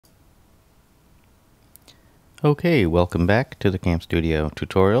Okay, welcome back to the CamStudio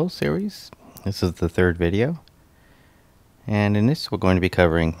tutorial series. This is the third video, and in this we're going to be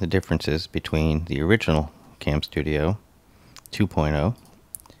covering the differences between the original CamStudio 2.0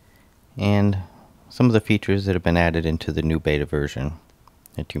 and some of the features that have been added into the new beta version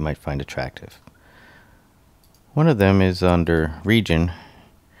that you might find attractive. One of them is under region.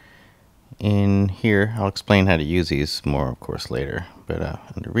 In here, I'll explain how to use these more, of course, later, but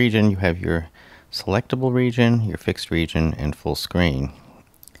under region you have your selectable region, your fixed region, and full screen.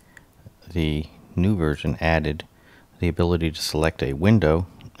 The new version added the ability to select a window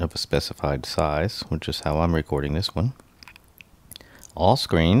of a specified size, which is how I'm recording this one. All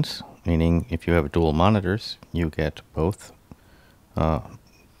screens, meaning if you have dual monitors, you get both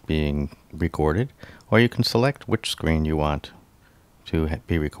being recorded, or you can select which screen you want to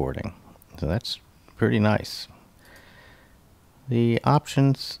be recording. So that's pretty nice. The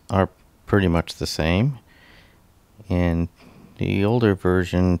options are pretty much the same. In the older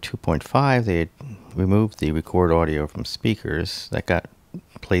version 2.5, they had removed the record audio from speakers. That got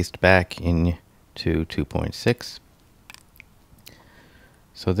placed back into 2.6.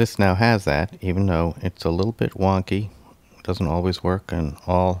 So this now has that, even though it's a little bit wonky. It doesn't always work on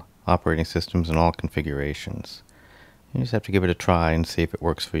all operating systems and all configurations. You just have to give it a try and see if it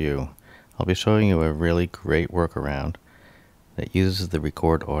works for you. I'll be showing you a really great workaround that uses the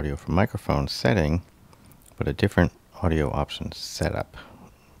record audio from microphone setting, but a different audio options setup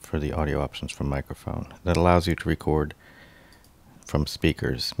for the audio options from microphone that allows you to record from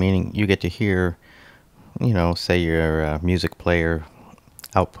speakers, meaning you get to hear, say your music player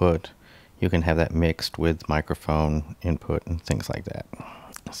output. You can have that mixed with microphone input and things like that.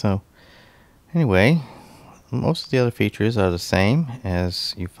 So anyway, most of the other features are the same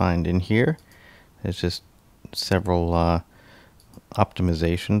as you find in here. There's just several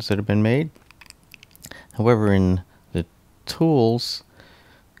optimizations that have been made. However, in the tools,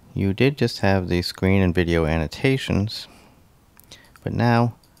 you did just have the screen and video annotations, but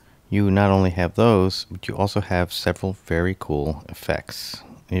now you not only have those, but you also have several very cool effects.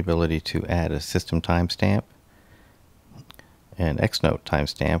 The ability to add a system timestamp, an X-Note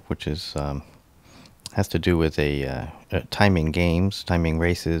timestamp, which is has to do with timing games, timing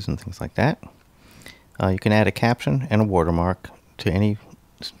races, and things like that. You can add a caption and a watermark to any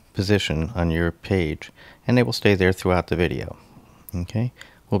position on your page, and they will stay there throughout the video. Okay,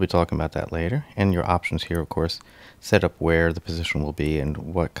 we'll be talking about that later. And your options here, of course, set up where the position will be and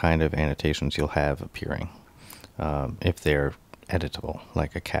what kind of annotations you'll have appearing, if they're editable,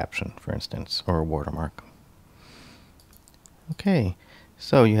 like a caption, for instance, or a watermark. Okay,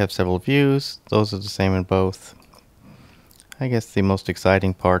 so you have several views. Those are the same in both. I guess the most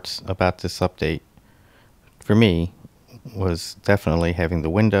exciting parts about this update for me was definitely having the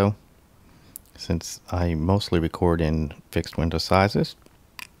window, since I mostly record in fixed window sizes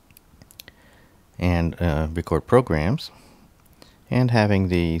and record programs, and having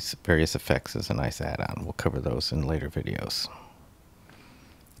these various effects as a nice add-on. We'll cover those in later videos.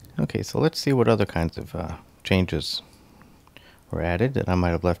 Okay, so let's see what other kinds of changes were added that I might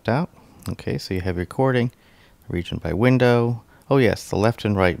have left out. Okay, so you have recording, region by window. Oh yes, the left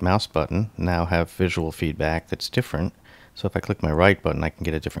and right mouse button now have visual feedback that's different. So if I click my right button, I can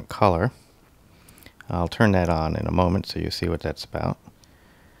get a different color. I'll turn that on in a moment so you see what that's about.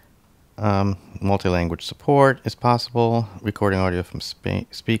 Multi-language support is possible. Recording audio from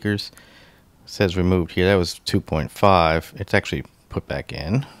speakers. It says removed here. That was 2.5. It's actually put back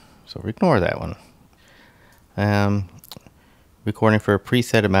in, so ignore that one. Recording for a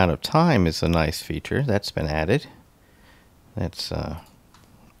preset amount of time is a nice feature. That's been added. That's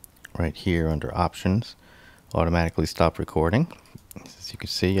right here under options. Automatically stop recording. As you can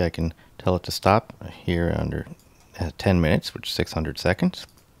see, I can tell it to stop here under 10 minutes, which is 600 seconds.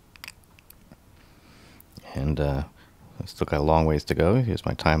 And I've still got a long ways to go. Here's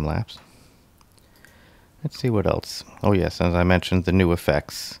my time lapse. Let's see what else. Oh yes, as I mentioned, the new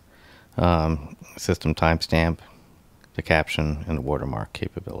effects. System timestamp, the caption, and the watermark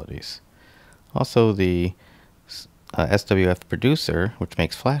capabilities. Also, the SWF producer, which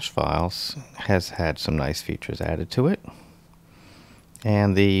makes flash files, has had some nice features added to it.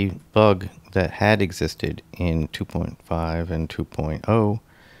 And the bug that had existed in 2.5 and 2.0,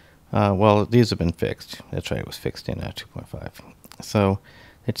 well, these have been fixed. That's right, it was fixed in 2.5. So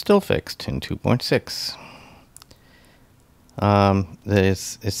it's still fixed in 2.6.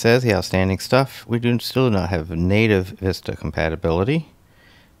 It says the outstanding stuff. We still do not have native Vista compatibility,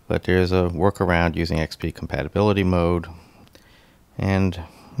 but there's a workaround using XP compatibility mode and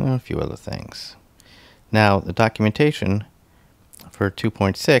a few other things. Now, the documentation for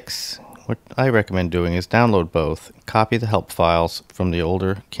 2.6 what I recommend doing is download both, copy the help files from the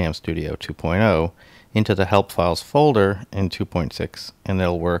older CamStudio 2.0 into the help files folder in 2.6, and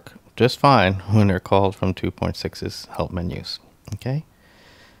they'll work just fine when they're called from 2.6's help menus. Okay?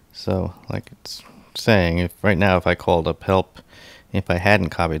 So, like it's saying, if right now if I called up help, if I hadn't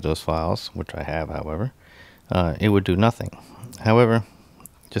copied those files, which I have, however, it would do nothing. However,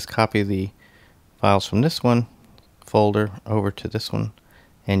 just copy the files from this one folder over to this one,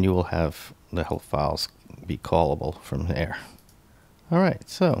 and you will have the help files be callable from there. Alright,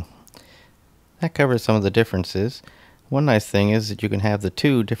 so that covers some of the differences. One nice thing is that you can have the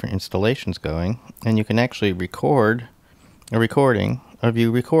two different installations going, and you can actually record a recording of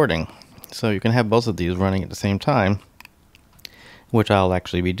you recording. So you can have both of these running at the same time, which I'll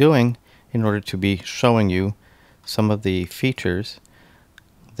actually be doing in order to be showing you some of the features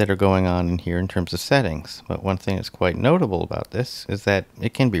that are going on in here in terms of settings. But one thing that's quite notable about this is that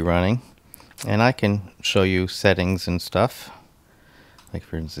it can be running, and I can show you settings and stuff. Like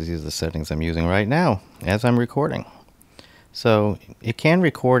for instance, these are the settings I'm using right now as I'm recording. So it can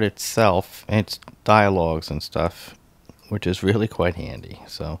record itself, its dialogues and stuff, which is really quite handy.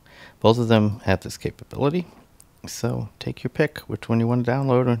 So both of them have this capability. So take your pick which one you want to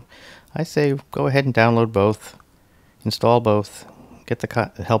download. And I say go ahead and download both, install both, get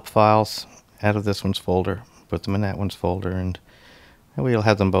the help files out of this one's folder, put them in that one's folder, and we'll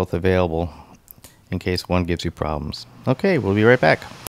have them both available in case one gives you problems. Okay, we'll be right back.